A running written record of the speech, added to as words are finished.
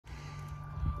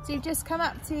So we've just come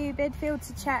up to Bidfield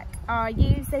to check our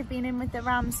ewes. They've been in with the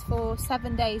rams for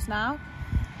 7 days now.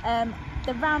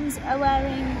 The rams are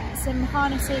wearing some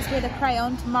harnesses with a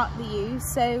crayon to mark the ewes,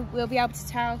 so we'll be able to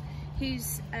tell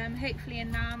who's hopefully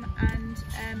in lamb and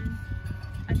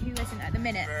who isn't at the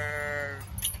minute.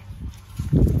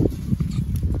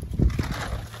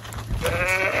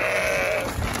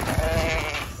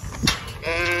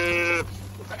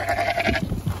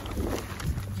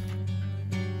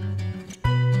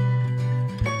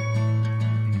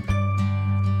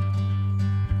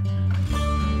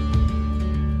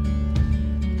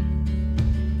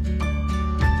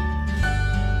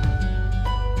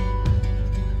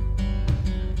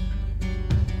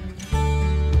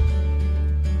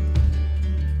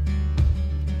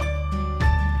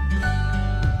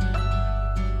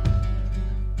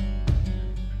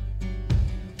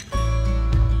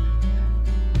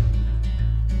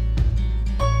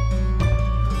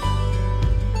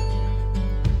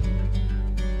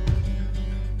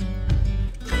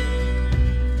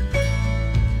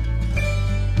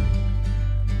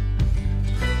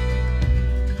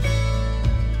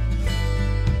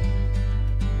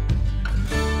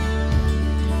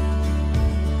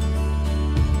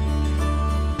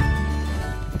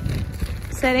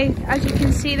 So they, as you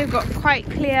can see, they've got quite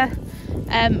clear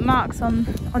marks on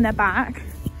their back.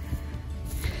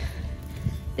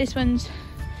 This one's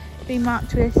been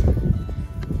marked with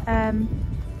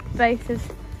both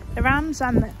of the rams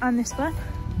and this one.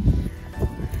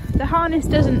 The harness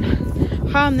doesn't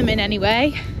harm them in any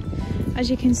way. As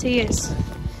you can see, it's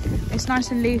nice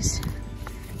and loose.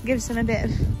 It gives them a bit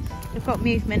of, they've got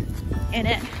movement in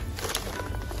it,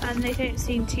 and they don't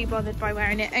seem too bothered by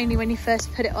wearing it. Only when you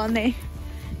first put it on, they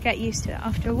get used to it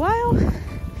after a while.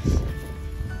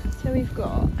 So we've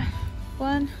got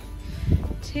 1,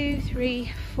 2,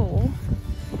 3, 4,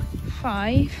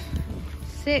 5,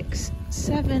 6,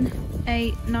 7,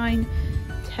 8, 9,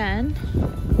 10,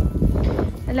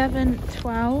 11,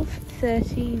 12,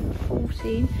 13,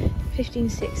 14, 15,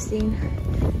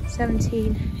 16,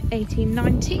 17, 18,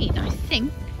 19, I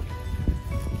think.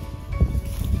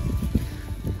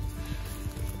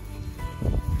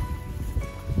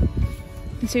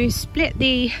 So we split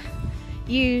the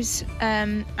ewes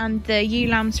and the ewe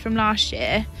lambs from last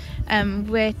year.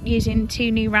 We're using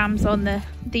 2 new rams on the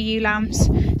ewe lambs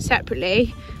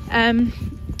separately.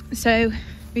 So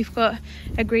we've got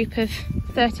a group of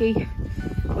 30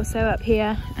 or so up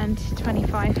here and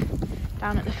 25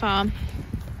 down at the farm.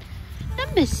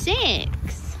 Number 6.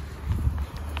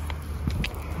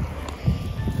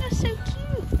 That's so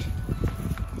cute.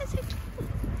 That's so cute.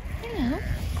 Hello.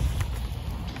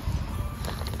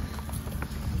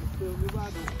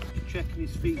 Checking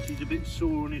his feet, he's a bit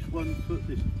sore on his one foot.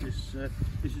 This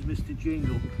is Mr.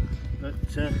 Jingle, but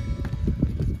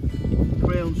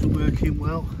crayons are working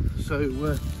well, so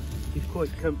he's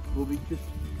quite comfortable. We just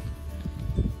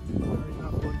carry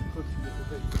that one, push a little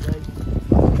bit today.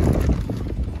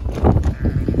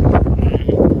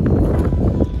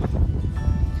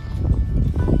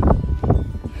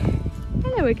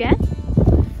 Hello again.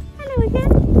 Hello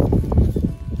again.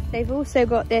 They've also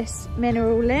got this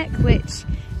mineral lick, which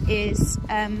is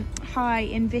high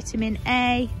in vitamin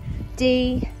A,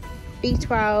 D,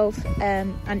 B12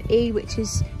 and E, which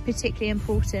is particularly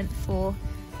important for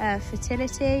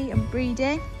fertility and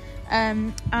breeding,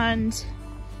 and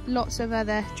lots of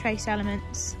other trace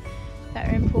elements that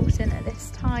are important at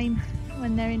this time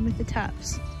when they're in with the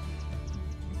tups.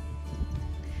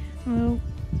 We'll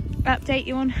update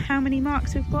you on how many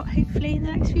marks we've got hopefully in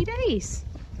the next few days.